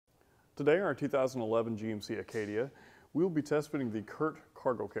Today on our 2011 GMC Acadia, we will be test fitting the CURT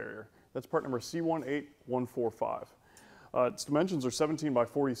Cargo Carrier. That's part number C18145. Its dimensions are 17 by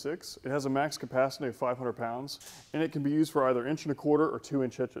 46. It has a max capacity of 500 pounds, and it can be used for either 1¼ or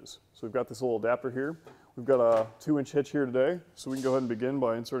 2-inch hitches. So we've got this little adapter here. We've got a 2-inch hitch here today, so we can go ahead and begin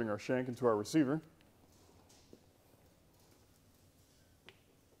by inserting our shank into our receiver.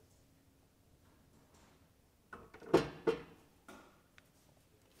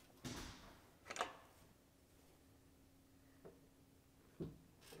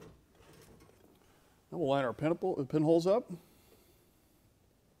 Then we'll line our pinholes up.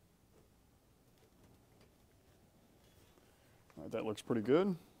 All right, that looks pretty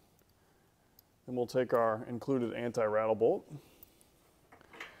good. Then we'll take our included anti-rattle bolt.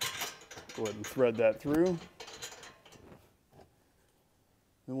 Go ahead and thread that through.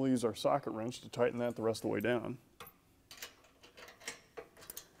 Then we'll use our socket wrench to tighten that the rest of the way down.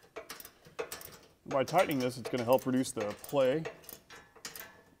 By tightening this, it's going to help reduce the play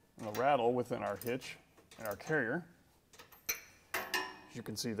and the rattle within our hitch and our carrier. As you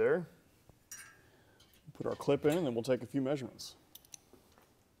can see there, we'll put our clip in and then we'll take a few measurements.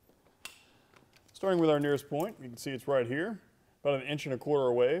 Starting with our nearest point, you can see it's right here, about 1¼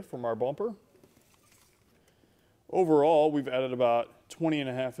 away from our bumper. Overall, we've added about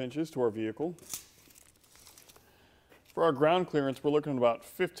 20½ inches to our vehicle. For our ground clearance, we're looking at about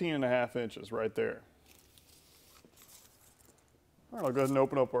 15½ inches right there. All right, I'll go ahead and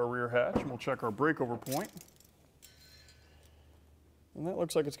open up our rear hatch and we'll check our breakover point. And that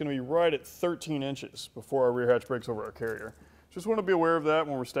looks like it's going to be right at 13 inches before our rear hatch breaks over our carrier. Just want to be aware of that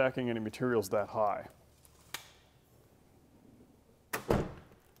when we're stacking any materials that high. All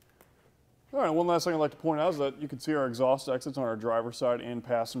right, one last thing I'd like to point out is that you can see our exhaust exits on our driver's side and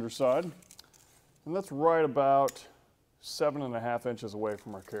passenger side. And that's right about 7½ inches away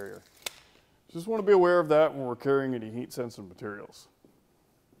from our carrier. Just want to be aware of that when we're carrying any heat-sensitive materials.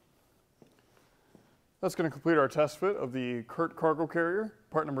 That's going to complete our test fit of the CURT Cargo Carrier,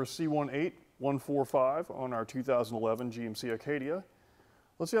 part number C18145 on our 2011 GMC Acadia.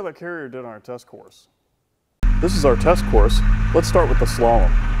 Let's see how that carrier did on our test course. This is our test course. Let's start with the slalom.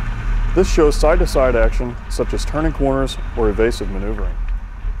 This shows side-to-side action, such as turning corners or evasive maneuvering.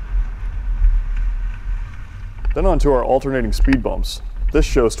 Then on to our alternating speed bumps. This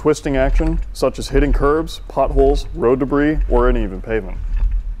shows twisting action, such as hitting curbs, potholes, road debris, or uneven pavement.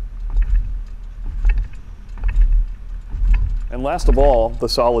 And last of all, the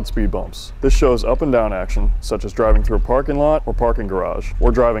solid speed bumps. This shows up and down action, such as driving through a parking lot or parking garage,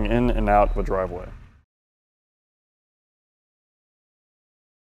 or driving in and out of a driveway.